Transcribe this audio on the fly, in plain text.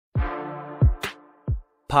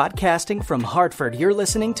Podcasting from Hartford, you're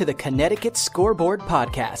listening to the Connecticut Scoreboard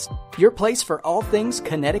Podcast, your place for all things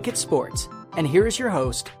Connecticut sports. And here is your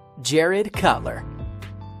host, Jared Cutler.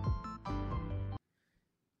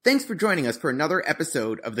 Thanks for joining us for another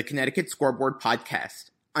episode of the Connecticut Scoreboard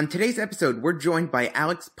Podcast. On today's episode, we're joined by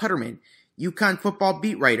Alex Putterman, UConn football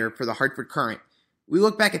beat writer for the Hartford Courant. We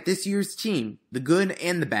look back at this year's team, the good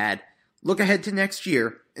and the bad, look ahead to next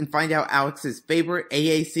year, and find out Alex's favorite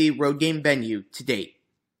AAC road game venue to date.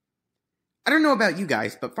 I don't know about you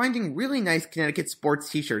guys, but finding really nice Connecticut sports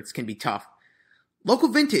t-shirts can be tough. Local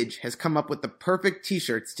Vintage has come up with the perfect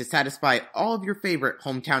t-shirts to satisfy all of your favorite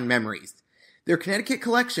hometown memories. Their Connecticut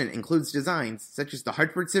collection includes designs such as the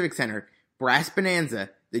Hartford Civic Center, Brass Bonanza,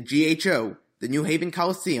 the GHO, the New Haven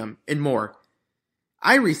Coliseum, and more.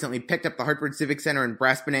 I recently picked up the Hartford Civic Center and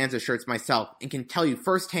Brass Bonanza shirts myself and can tell you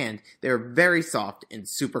firsthand they are very soft and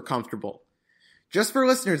super comfortable. Just for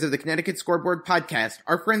listeners of the Connecticut Scoreboard Podcast,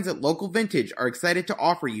 our friends at Local Vintage are excited to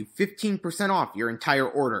offer you 15% off your entire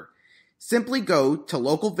order. Simply go to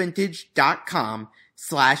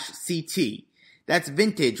localvintage.com/CT. That's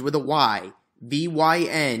vintage with a Y,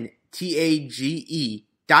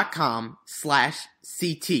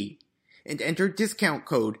 VYNTAGE.com/CT, and enter discount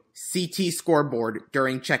code CT Scoreboard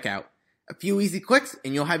during checkout. A few easy clicks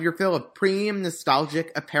and you'll have your fill of premium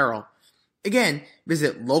nostalgic apparel. Again,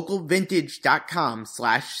 visit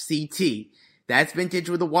localvintage.com/CT. That's vintage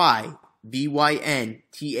with a Y, VYNTAGE,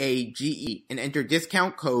 and enter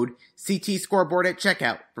discount code CT Scoreboard at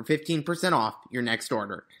checkout for 15% off your next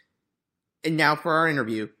order. And now for our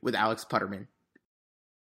interview with Alex Putterman.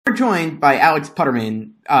 We're joined by Alex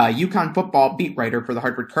Putterman, UConn football beat writer for the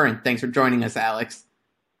Hartford Courant. Thanks for joining us, Alex.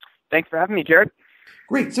 Thanks for having me, Jared.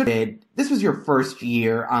 Great. So this was your first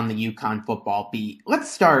year on the UConn football beat. Let's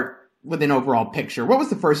start with an overall picture. What was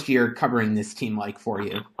the first year covering this team like for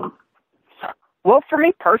you? Well, for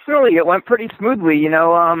me personally, it went pretty smoothly.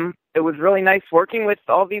 It was really nice working with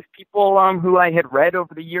all these people who I had read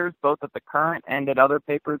over the years, both at the Courant and at other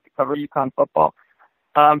papers to cover UConn football.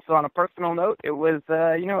 So on a personal note, it was,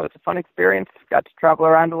 it was a fun experience. Got to travel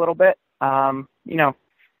around a little bit.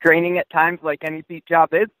 Draining at times like any beat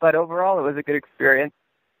job is, but overall it was a good experience.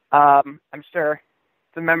 I'm sure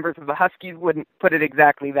the members of the Huskies wouldn't put it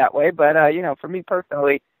exactly that way, but, for me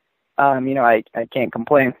personally, I can't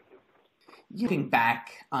complain. Looking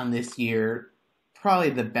back on this year, probably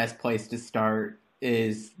the best place to start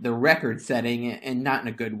is the record-setting, and not in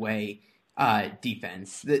a good way,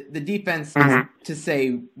 defense. The defense, to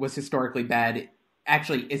say was historically bad,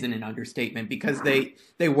 actually isn't an understatement, because they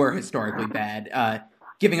were historically bad,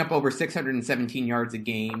 giving up over 617 yards a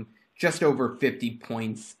game, just over 50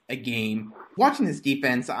 points a game. Watching this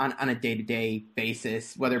defense on a day-to-day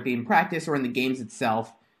basis, whether it be in practice or in the games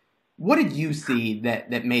itself, what did you see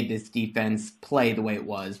that made this defense play the way it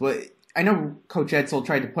was? I know Coach Edsall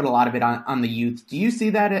tried to put a lot of it on the youth. Do you see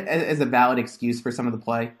that as a valid excuse for some of the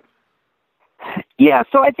play? Yeah,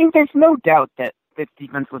 so I think there's no doubt that this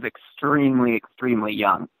defense was extremely, extremely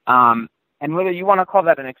young. And whether you want to call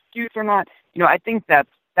that an excuse or not, I think that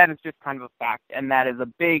is just kind of a fact, and that is a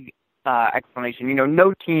big explanation.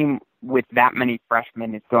 No team with that many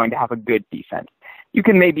freshmen is going to have a good defense. You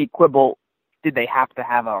can maybe quibble, did they have to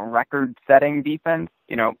have a record-setting defense?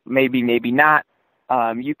 Maybe, maybe not.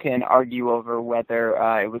 You can argue over whether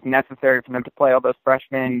it was necessary for them to play all those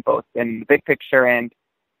freshmen, both in the big picture and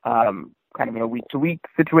kind of in a week-to-week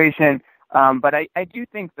situation. But I do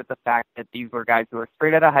think that the fact that these were guys who are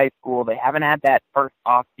straight out of high school, they haven't had that first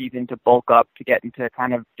off-season to bulk up to get into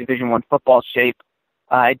kind of Division I football shape.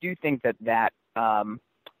 I do think that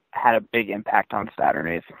had a big impact on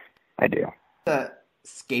Saturdays. I do. The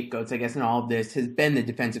scapegoats, I guess, in all of this has been the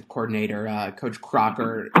defensive coordinator, Coach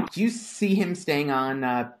Crocker. Do you see him staying on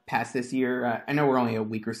past this year? I know we're only a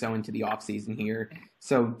week or so into the offseason here,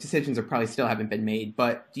 so decisions are probably still haven't been made.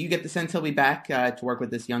 But do you get the sense he'll be back to work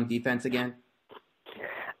with this young defense again?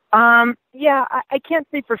 Yeah, I can't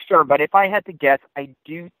say for sure, but if I had to guess, I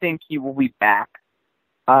do think he will be back.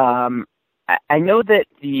 I know that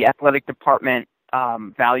the athletic department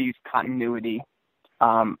values continuity,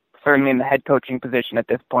 certainly in the head coaching position at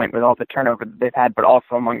this point with all the turnover that they've had, but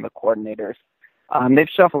also among the coordinators. They've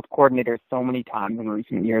shuffled coordinators so many times in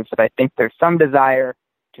recent years that I think there's some desire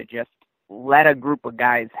to just let a group of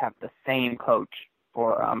guys have the same coach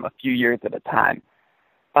for a few years at a time.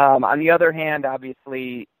 On the other hand,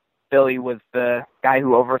 obviously, Billy was the guy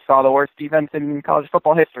who oversaw the worst defense in college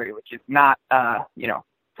football history, which is not,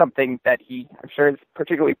 something that he, I'm sure, is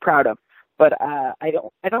particularly proud of. But I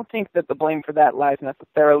don't think that the blame for that lies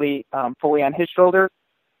necessarily fully on his shoulders.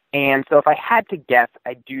 And so if I had to guess,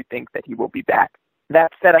 I do think that he will be back.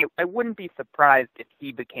 That said, I wouldn't be surprised if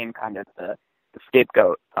he became kind of the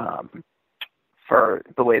scapegoat for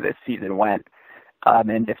the way this season went.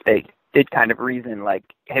 And if they did kind of reason like,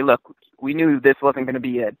 hey, look, we knew this wasn't going to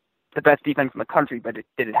be the best defense in the country, but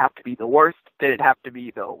did it have to be the worst? Did it have to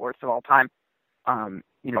be the worst of all time?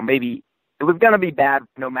 Maybe it was going to be bad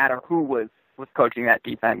no matter who was coaching that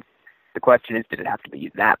defense. The question is, did it have to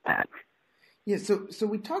be that bad? Yeah, so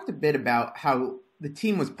we talked a bit about how the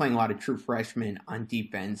team was playing a lot of true freshmen on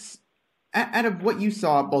defense. Out of what you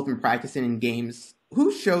saw both in practice and in games,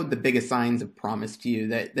 who showed the biggest signs of promise to you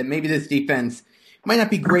that maybe this defense might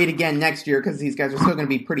not be great again next year because these guys are still going to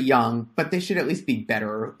be pretty young, but they should at least be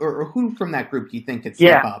better? Or who from that group do you think could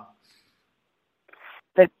step up?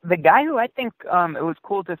 The guy who I think it was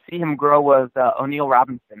cool to see him grow was O'Neal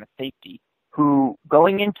Robinson, a safety, who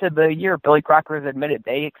going into the year, Billy Crocker has admitted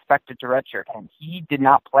they expected to redshirt him. He did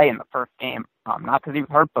not play in the first game, not because he was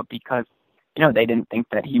hurt, but because, they didn't think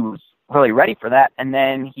that he was really ready for that. And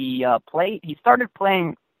then he started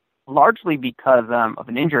playing largely because of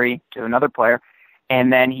an injury to another player.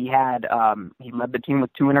 And then he led the team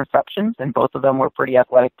with 2 interceptions, and both of them were pretty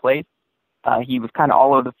athletic plays. He was kind of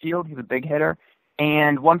all over the field. He's a big hitter.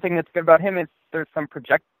 And one thing that's good about him is there's some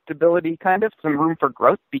projectability, some room for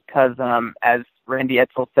growth, because as Randy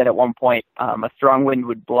Edsall said at one point, a strong wind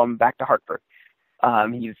would blow him back to Hartford.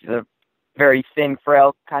 He's a very thin,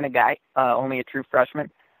 frail kind of guy, only a true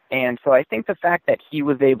freshman. And so I think the fact that he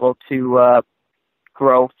was able to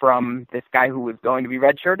grow from this guy who was going to be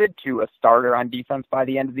redshirted to a starter on defense by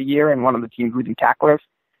the end of the year and one of the team's leading tacklers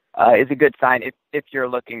is a good sign if you're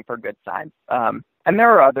looking for good signs. And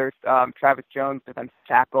there are others. Travis Jones, defensive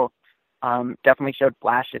tackle, definitely showed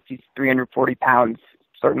flashes. He's 340 pounds,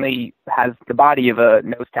 certainly has the body of a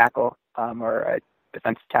nose tackle or a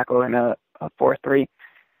defensive tackle in a 4-3.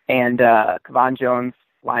 And Kevon Jones,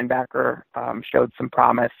 linebacker, showed some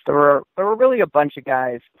promise. There were really a bunch of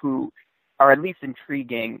guys who are at least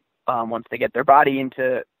intriguing once they get their body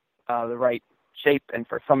into the right shape. And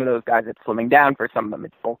for some of those guys, it's slimming down. For some of them,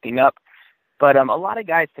 it's bulking up. But a lot of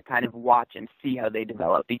guys to kind of watch and see how they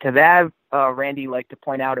develop. Because as Randy liked to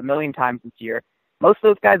point out a million times this year, most of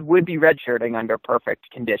those guys would be redshirting under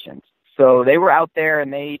perfect conditions. So they were out there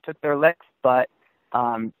and they took their licks, but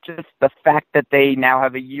just the fact that they now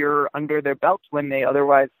have a year under their belts when they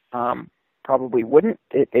otherwise probably wouldn't,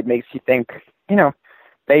 it makes you think,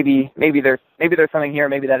 maybe there's something here.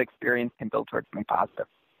 Maybe that experience can build towards something positive.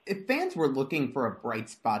 If fans were looking for a bright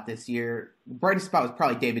spot this year, the brightest spot was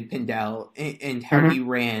probably David Pindell and how he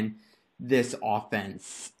ran this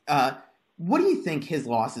offense. What do you think his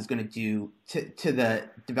loss is going to do to the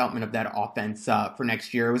development of that offense for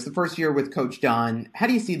next year? It was the first year with Coach Don. How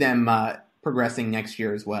do you see them progressing next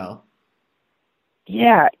year as well?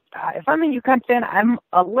 Yeah, if I'm a UConn fan, I'm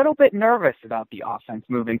a little bit nervous about the offense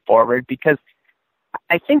moving forward because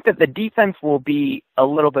I think that the defense will be a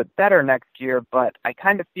little bit better next year, but I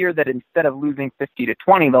kind of fear that instead of losing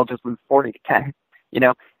 50-20, they'll just lose 40-10,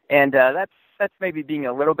 and that's maybe being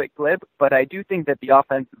a little bit glib, but I do think that the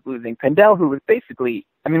offense is losing Pindell, who was basically,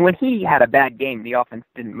 when he had a bad game, the offense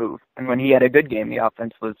didn't move, and when he had a good game, the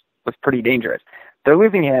offense was pretty dangerous. They're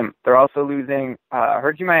losing him. They're also losing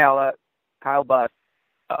Hergy Mayala, Kyle Buss,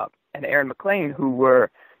 and Aaron McLean, who were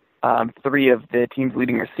 3 of the team's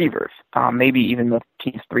leading receivers, maybe even the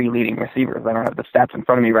team's 3 leading receivers. I don't have the stats in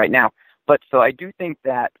front of me right now. But so I do think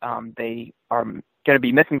that they are going to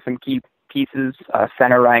be missing some key pieces.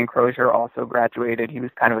 Center Ryan Crozier also graduated. He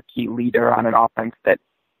was kind of a key leader on an offense that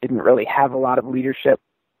didn't really have a lot of leadership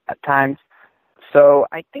at times. So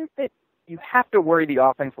I think that you have to worry the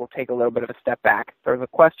offense will take a little bit of a step back. There's a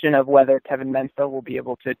question of whether Kevin Mensa will be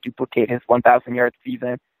able to duplicate his 1,000-yard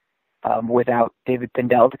season without David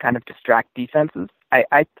Pindell to kind of distract defenses.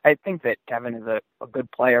 I think that Kevin is a good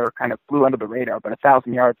player, kind of flew under the radar, but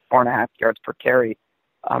 1,000 yards, 4.5 yards per carry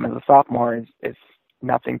as a sophomore is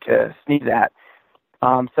nothing to sneeze at.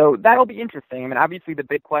 So that'll be interesting. Obviously the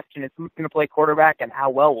big question is who's going to play quarterback and how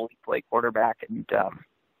well will he play quarterback. And,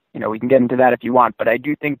 we can get into that if you want, but I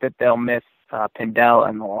do think that they'll miss Pindell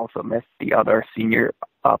and they'll also miss the other senior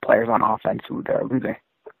players on offense who they're losing.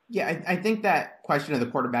 Yeah, I think that question of the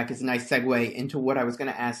quarterback is a nice segue into what I was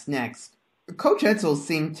going to ask next. Coach Edsall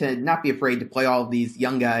seemed to not be afraid to play all of these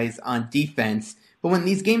young guys on defense, but when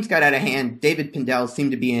these games got out of hand, David Pindell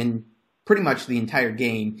seemed to be in pretty much the entire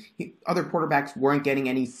game. Other quarterbacks weren't getting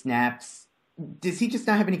any snaps. Does he just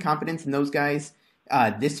not have any confidence in those guys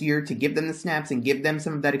this year to give them the snaps and give them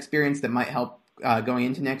some of that experience that might help going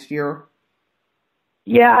into next year?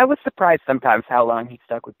 Yeah, I was surprised sometimes how long he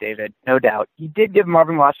stuck with David, no doubt. He did give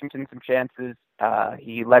Marvin Washington some chances.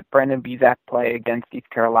 He let Brandon Bezak play against East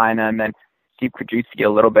Carolina, and then Steve Krajewski a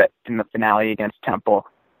little bit in the finale against Temple.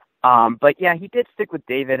 But yeah, he did stick with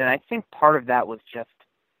David, and I think part of that was just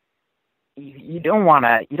you don't want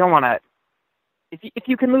to. If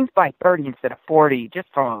you can lose by 30 instead of 40, just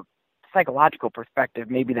from a psychological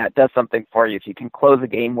perspective, maybe that does something for you if you can close a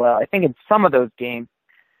game well. I think in some of those games,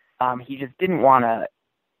 he just didn't want to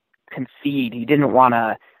concede. He didn't want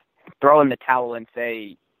to throw in the towel and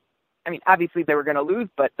say, I mean, obviously they were going to lose,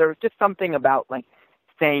 but there was just something about like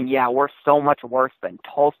saying, yeah, we're so much worse than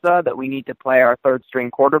Tulsa that we need to play our third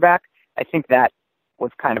string quarterback. I think that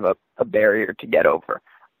was kind of a barrier to get over.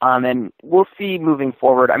 And we'll see moving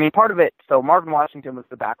forward. I mean, part of it, so Marvin Washington was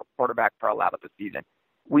the backup quarterback for a lot of the season.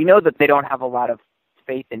 We know that they don't have a lot of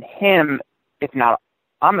faith in him, if not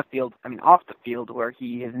on the field, I mean, off the field, where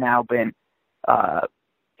he has now been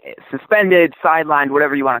suspended, sidelined,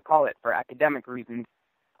 whatever you want to call it, for academic reasons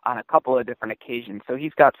on a couple of different occasions. So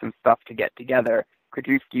he's got some stuff to get together.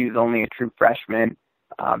 Krajewski is only a true freshman.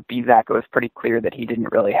 Bizak, it was pretty clear that he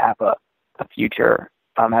didn't really have a future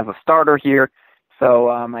as a starter here. So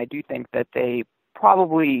I do think that they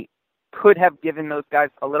probably could have given those guys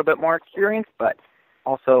a little bit more experience, but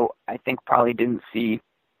also I think probably didn't see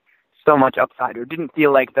so much upside or didn't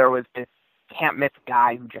feel like there was this can't-miss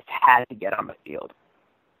guy who just had to get on the field.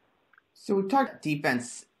 So we've talked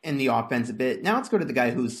defense and the offense a bit. Now let's go to the guy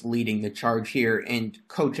who's leading the charge here, and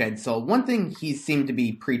Coach Edsall. One thing he seemed to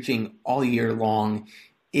be preaching all year long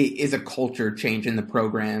is a culture change in the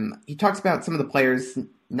program. He talks about some of the players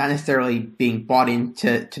not necessarily being bought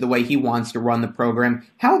into the way he wants to run the program.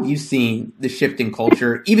 How have you seen the shift in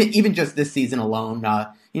culture, even just this season alone?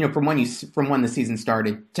 From when the season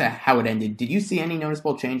started to how it ended. Did you see any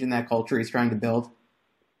noticeable change in that culture he's trying to build?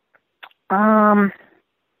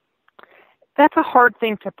 That's a hard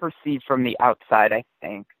thing to perceive from the outside, I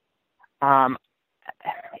think.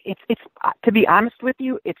 It's to be honest with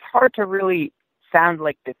you, it's hard to really sound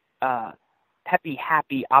like this peppy,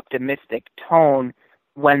 happy, optimistic tone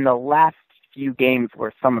when the last few games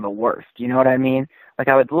were some of the worst. You know what I mean? Like,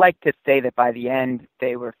 I would like to say that by the end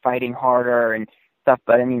they were fighting harder and stuff,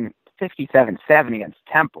 but I mean, 57-7 against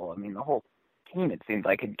Temple. I mean, the whole team, it seems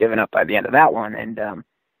like, had given up by the end of that one. And the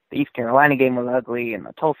East Carolina game was ugly, and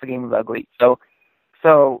the Tulsa game was ugly.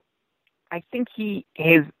 So I think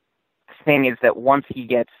his thing is that once he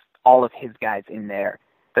gets all of his guys in there,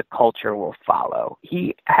 the culture will follow.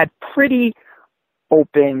 He had pretty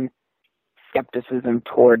open skepticism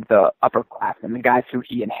toward the upperclassmen, the guys who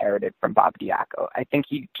he inherited from Bob Diaco. I think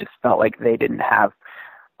he just felt like they didn't have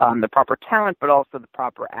the proper talent, but also the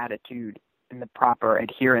proper attitude and the proper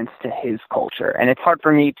adherence to his culture. And it's hard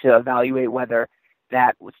for me to evaluate whether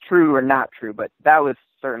that was true or not true, but that was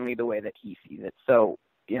certainly the way that he sees it. So,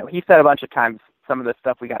 he said a bunch of times some of the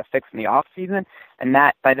stuff we got to fix in the off season, and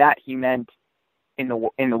that by that he meant in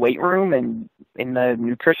the weight room and in the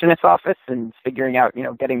nutritionist's office and figuring out,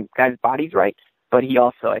 getting guys' bodies right. But he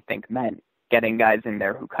also, I think, meant getting guys in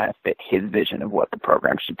there who kind of fit his vision of what the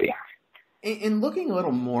program should be. In looking a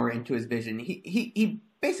little more into his vision, he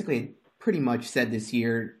basically pretty much said this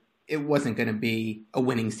year it wasn't going to be a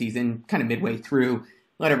winning season, kind of midway through,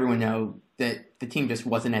 let everyone know that the team just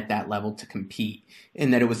wasn't at that level to compete,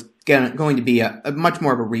 and that it was going to be a much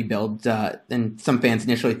more of a rebuild than some fans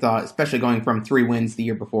initially thought, especially going from 3 wins the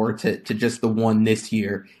year before to just the 1 this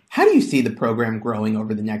year. How do you see the program growing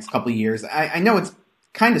over the next couple of years? I know it's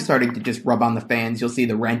kind of starting to just rub on the fans. You'll see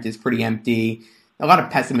the rent is pretty empty, a lot of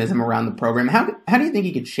pessimism around the program. How do you think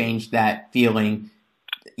he could change that feeling,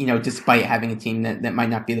 despite having a team that might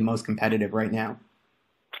not be the most competitive right now?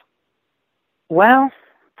 Well,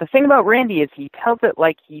 the thing about Randy is he tells it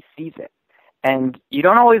like he sees it. And you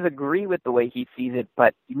don't always agree with the way he sees it,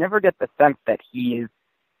 but you never get the sense that he is,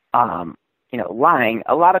 lying.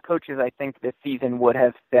 A lot of coaches, I think, this season would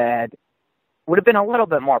have been a little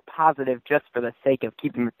bit more positive just for the sake of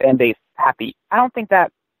keeping the fan base happy. I don't think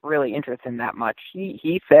that really interests him that much.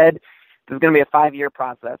 He said this is going to be a 5-year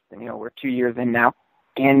process, and, we're 2 years in now,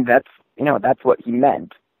 and that's what he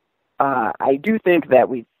meant. I do think that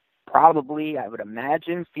we've probably, I would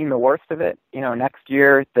imagine, seen the worst of it. Next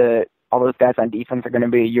year, all those guys on defense are going to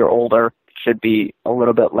be a year older, should be a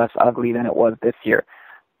little bit less ugly than it was this year.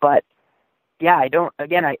 But yeah, I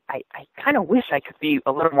kind of wish I could be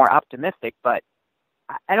a little more optimistic, but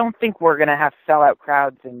I don't think we're going to have sellout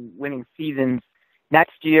crowds and winning seasons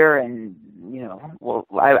next year. And,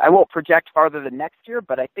 I won't project farther than next year,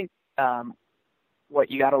 but I think what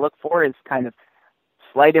you got to look for is kind of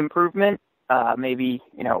slight improvement, maybe,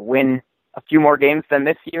 win a few more games than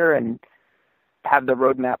this year and have the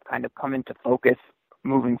roadmap kind of come into focus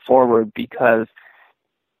moving forward, because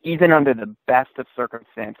even under the best of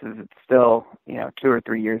circumstances, it's still, 2 or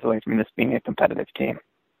 3 years away from this being a competitive team.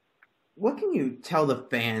 What can you tell the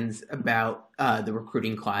fans about the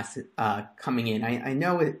recruiting class coming in? I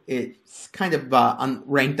know it's kind of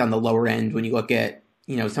ranked on the lower end when you look at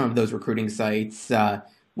some of those recruiting sites.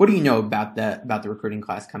 What do you know about the recruiting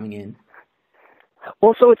class coming in?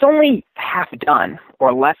 Well, so it's only half done,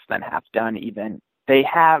 or less than half done even. They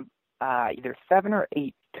have either 7 or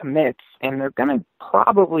 8 commits, and they're going to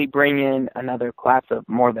probably bring in another class of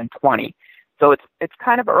more than 20. So it's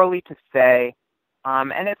kind of early to say,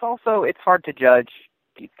 and it's hard to judge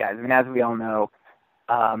these guys. I mean, as we all know,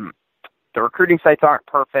 the recruiting sites aren't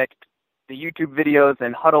perfect. The YouTube videos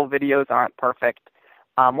and huddle videos aren't perfect.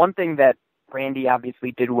 One thing that Randy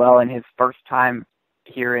obviously did well in his first time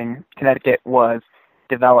here in Connecticut was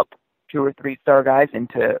develop 2 or 3 star guys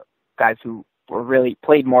into guys who were really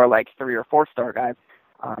played more like 3 or 4 star guys.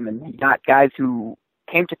 And he got guys who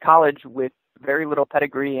came to college with very little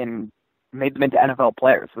pedigree and made them into NFL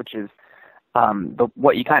players, which is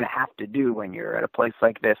what you kind of have to do when you're at a place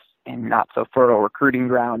like this in not so fertile recruiting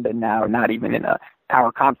ground and now not even in a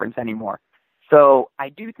power conference anymore. So I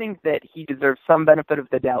do think that he deserves some benefit of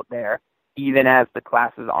the doubt there, even as the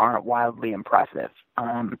classes aren't wildly impressive.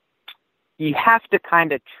 You have to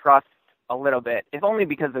kind of trust a little bit, if only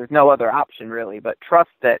because there's no other option really, but trust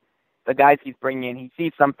that the guys he's bringing in, he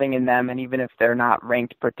sees something in them, and even if they're not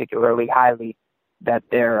ranked particularly highly, that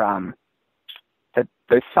that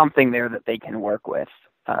there's something there that they can work with,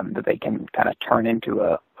 that they can kind of turn into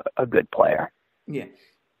a good player. Yeah.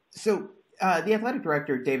 So the athletic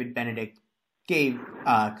director, David Benedict, gave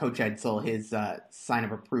Coach Edsall his sign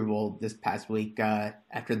of approval this past week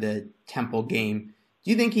after the Temple game. Do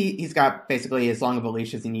you think he's got basically as long of a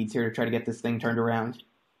leash as he needs here to try to get this thing turned around?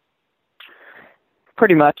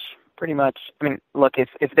 Pretty much. I mean, look,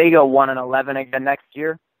 if they go 1-11 again next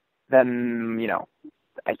year, then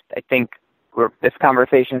I think this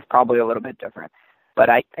conversation is probably a little bit different. But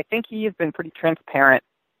I think he has been pretty transparent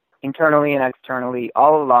internally and externally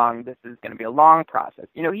all along. This is going to be a long process.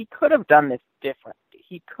 He could have done this differently.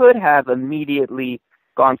 He could have immediately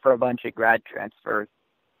gone for a bunch of grad transfers,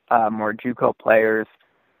 or JUCO players,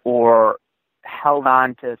 or held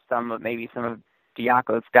on to some of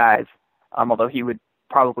Diaco's guys, although he would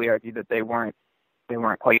probably argue that they weren't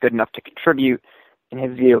quite good enough to contribute in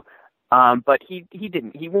his view. But he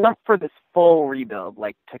didn't. He went for this full rebuild,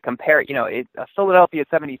 like to compare, a Philadelphia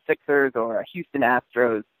 76ers or a Houston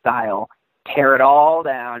Astros style, tear it all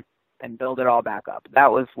down and build it all back up.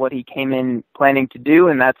 That was what he came in planning to do,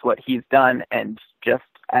 and that's what he's done. And just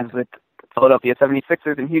as with Philadelphia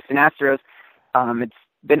 76ers and Houston Astros, it's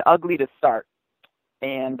been ugly to start.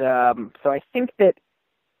 And so I think that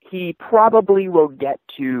he probably will get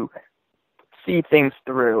to see things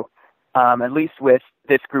through, at least with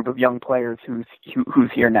this group of young players who's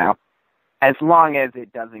here now, as long as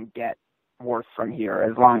it doesn't get worse from here,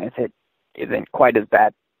 as long as it isn't quite as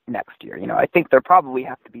bad next year. I think there probably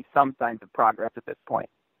have to be some signs of progress at this point.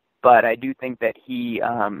 But I do think that he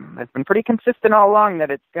has been pretty consistent all along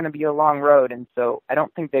that it's going to be a long road, and so I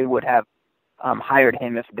don't think they would have hired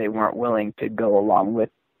him if they weren't willing to go along with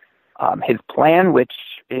his plan, which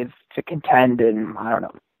is to contend in,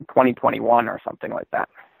 2021 or something like that.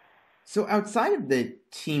 So outside of the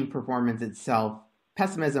team performance itself,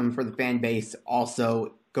 pessimism for the fan base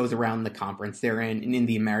also goes around the conference they're in and in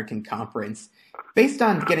the American Conference. Based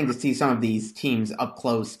on getting to see some of these teams up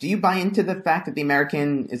close, do you buy into the fact that the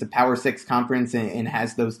American is a Power 6 conference and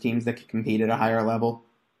has those teams that can compete at a higher level?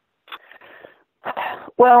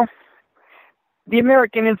 Well, the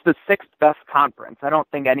American is the 6th best conference. I don't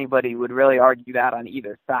think anybody would really argue that on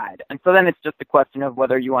either side. And so then it's just a question of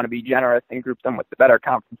whether you want to be generous and group them with the better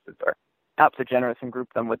conferences or not so generous and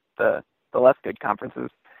group them with the less good conferences.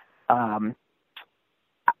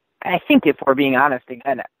 I think if we're being honest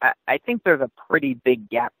again, I think there's a pretty big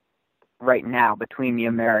gap right now between the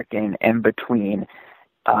American and between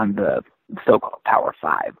the so-called Power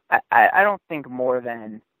 5. I don't think more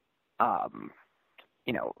than,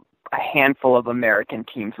 a handful of American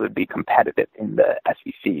teams would be competitive in the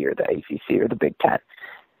SEC or the ACC or the Big Ten.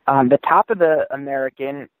 The top of the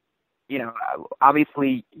American,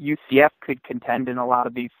 obviously UCF could contend in a lot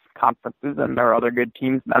of these conferences, and there are other good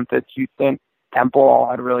teams. Memphis, Houston, Temple all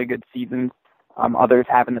had really good seasons. Others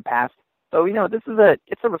have in the past. So,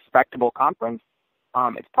 it's a respectable conference.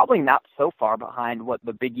 It's probably not so far behind what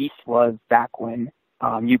the Big East was back when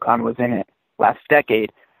UConn was in it last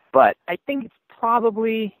decade. But I think it's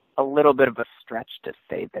probably a little bit of a stretch to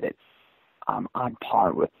say that it's on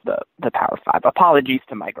par with the Power 5. Apologies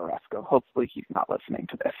to Mike Oresco. Hopefully he's not listening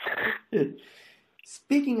to this.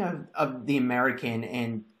 Speaking of the American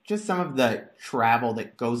and just some of the travel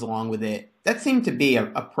that goes along with it, that seemed to be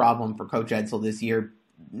a problem for Coach Edsall this year.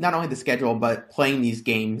 Not only the schedule, but playing these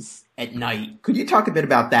games at night. Could you talk a bit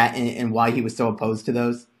about that and why he was so opposed to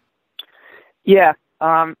those? Yeah,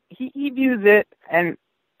 he views it, and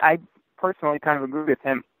I personally kind of agree with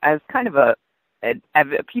him, as kind of a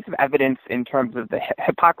piece of evidence in terms of the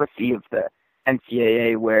hypocrisy of the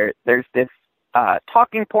NCAA, where there's this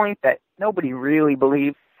talking point that nobody really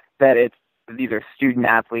believes, that these are student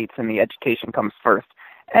athletes and the education comes first.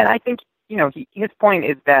 And I think, his point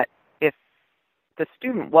is that if the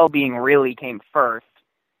student well-being really came first,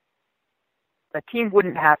 the team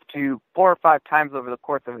wouldn't have to 4 or 5 times over the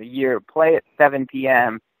course of a year play at 7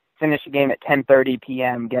 p.m., finish a game at 10:30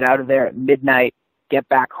 p.m., get out of there at midnight, get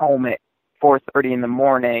back home at 4:30 in the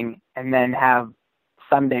morning, and then have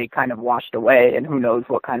Sunday kind of washed away, and who knows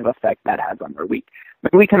what kind of effect that has on their week.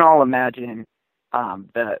 But we can all imagine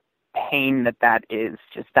the pain that is,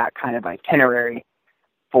 just that kind of itinerary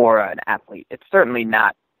for an athlete. It's certainly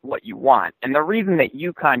not what you want. And the reason that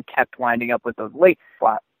UConn kept winding up with those late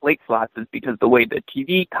slots is because the way the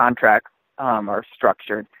TV contracts are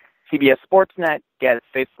structured, CBS Sportsnet gets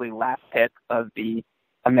basically last pick of the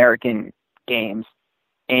American games,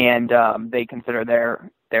 and they consider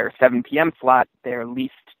their 7 p.m. slot their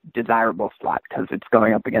least desirable slot because it's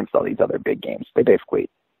going up against all these other big games. They basically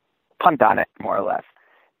punt on it, more or less.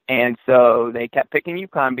 And so they kept picking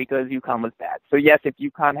UConn because UConn was bad. So yes, if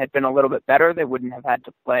UConn had been a little bit better, they wouldn't have had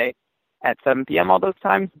to play at 7 p.m. all those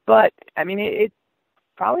times. But, I mean, it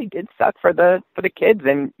probably did suck for the kids.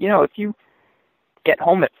 And, if you get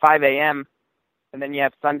home at 5 a.m. and then you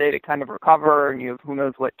have Sunday to kind of recover, and you have who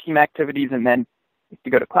knows what team activities, and then you have to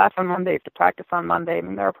go to class on Monday, you have to practice on Monday, I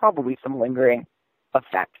mean, there are probably some lingering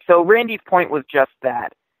effects. So Randy's point was just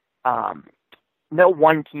that no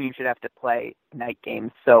one team should have to play night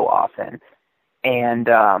games so often, and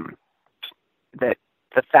that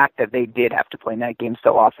the fact that they did have to play night games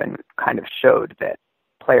so often kind of showed that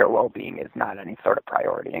player well-being is not any sort of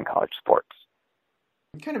priority in college sports.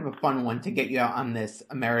 Kind of a fun one to get you out on this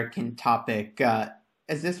American topic.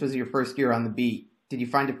 As this was your first year on the beat, did you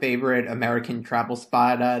find a favorite American travel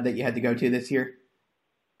spot that you had to go to this year?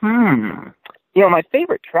 My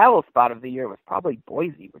favorite travel spot of the year was probably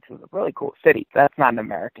Boise, which was a really cool city. That's not an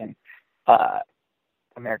American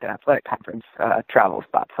Athletic Conference travel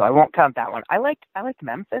spot, so I won't count that one. I liked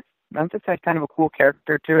Memphis. Memphis had kind of a cool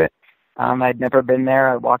character to it. I'd never been there.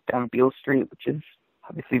 I walked down Beale Street, which is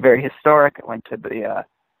obviously very historic. I went to the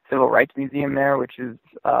Civil Rights Museum there, which is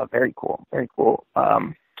very cool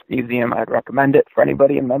museum. I'd recommend it for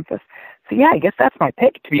anybody in Memphis. So yeah, I guess that's my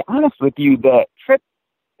pick. To be honest with you, the trip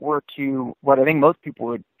were to what I think most people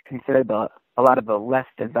would consider a lot of the less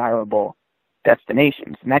desirable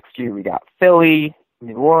destinations. Next year we got Philly,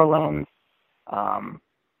 New Orleans. I'm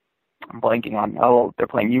blanking on. They're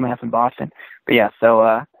playing UMass in Boston. But yeah,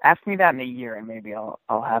 so ask me that in a year, and maybe I'll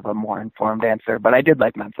have a more informed answer. But I did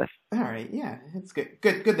like Memphis. All right, yeah, it's good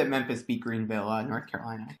that Memphis beat Greenville, North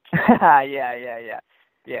Carolina.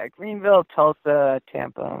 Yeah, Greenville, Tulsa,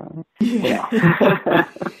 Tampa. Yeah.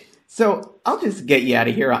 So I'll just get you out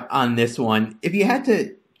of here on this one. If you had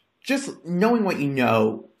to, just knowing what you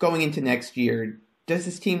know, going into next year, does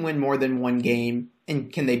this team win more than one game?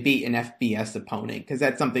 And can they beat an FBS opponent? Because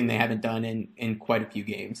that's something they haven't done in quite a few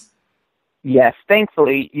games. Yes,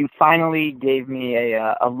 thankfully, you finally gave me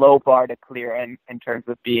a low bar to clear in terms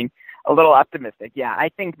of being a little optimistic. Yeah, I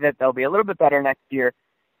think that they'll be a little bit better next year.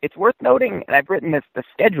 It's worth noting, and I've written this, the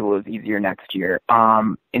schedule is easier next year.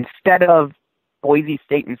 Instead of Boise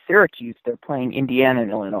State and Syracuse, they're playing Indiana and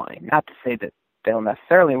Illinois. Not to say that they'll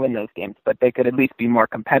necessarily win those games, but they could at least be more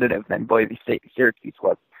competitive than Boise State and Syracuse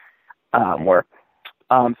were.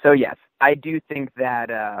 So yes, I do think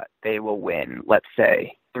that they will win, let's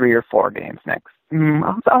say, 3 or 4 games next.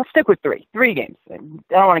 I'll stick with 3 games. I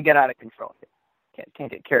don't want to get out of control here.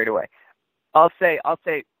 Can't get carried away. I'll say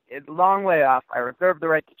it's a long way off. I reserve the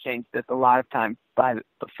right to change this a lot of times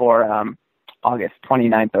before August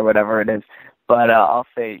 29th or whatever it is. But I'll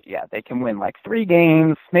say, yeah, they can win like 3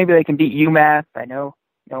 games. Maybe they can beat UMass. I know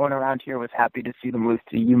no one around here was happy to see them lose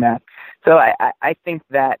to UMass. So I think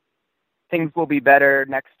that things will be better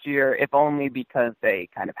next year, if only because they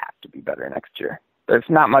kind of have to be better next year. There's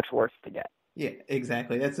not much worse to get. Yeah,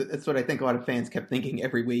 exactly. That's what I think a lot of fans kept thinking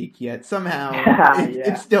every week, yet somehow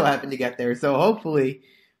it still happened to get there. So hopefully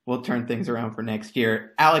we'll turn things around for next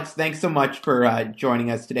year. Alex, thanks so much for joining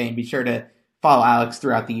us today, and be sure to follow Alex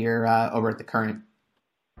throughout the year over at the Courant.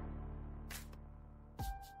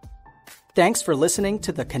 Thanks for listening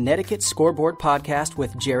to the Connecticut Scoreboard Podcast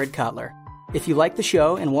with Jared Cutler. If you like the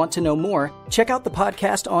show and want to know more, check out the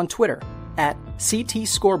podcast on Twitter at CT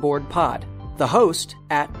Scoreboard Pod, the host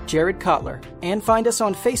at Jared Kotler, and find us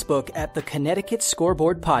on Facebook at the Connecticut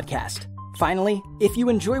Scoreboard Podcast. Finally, if you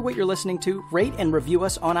enjoy what you're listening to, rate and review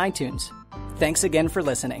us on iTunes. Thanks again for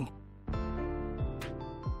listening.